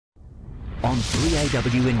on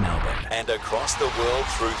 3AW in Melbourne. And across the world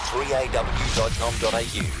through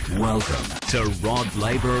 3aw.com.au. Welcome to Rod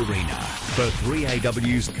Laver Arena for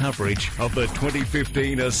 3AW's coverage of the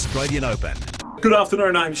 2015 Australian Open. Good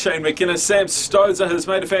afternoon, I'm Shane McInnes. Sam Stosur has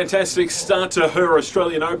made a fantastic start to her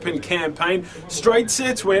Australian Open campaign. Straight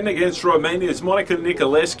sets win against Romania's Monica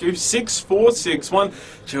Niculescu, 6-4, 6-1.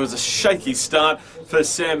 She was a shaky start for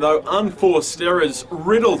Sam, though. Unforced errors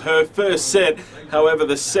riddled her first set. However,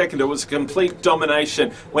 the second, it was a complete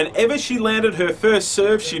domination. Whenever she landed her first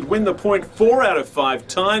serve, she'd win the point 4 out of 5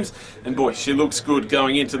 times. And boy, she looks good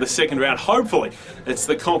going into the second round. Hopefully, it's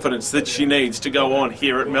the confidence that she needs to go on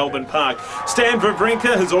here at Melbourne Park. Stan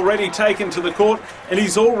Wawrinka has already taken to the court and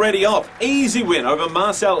he's already off. Easy win over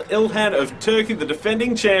Marcel Ilhan of Turkey, the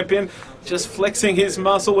defending champion. Just flexing his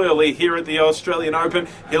muscle early here at the Australian Open.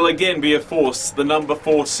 He'll again be a force, the number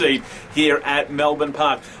 4 seed here at Melbourne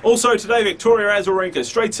Park. Also today, Victoria Azarenka,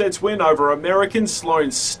 straight sets win over American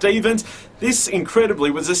Sloane Stephens. This,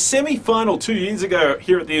 incredibly, was a semi-final 2 years ago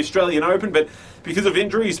here at the Australian Open, but because of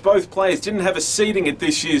injuries, both players didn't have a seeding at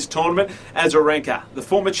this year's tournament. Azarenka, the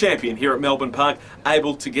former champion here at Melbourne Park,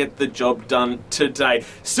 able to get the job done today.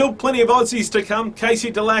 Still plenty of Aussies to come.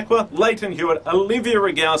 Casey Dellacqua, Leighton Hewitt, Olivia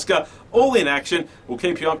Rogowska, all in action. We'll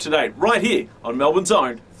keep you up to date right here on Melbourne's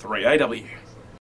own 3AW.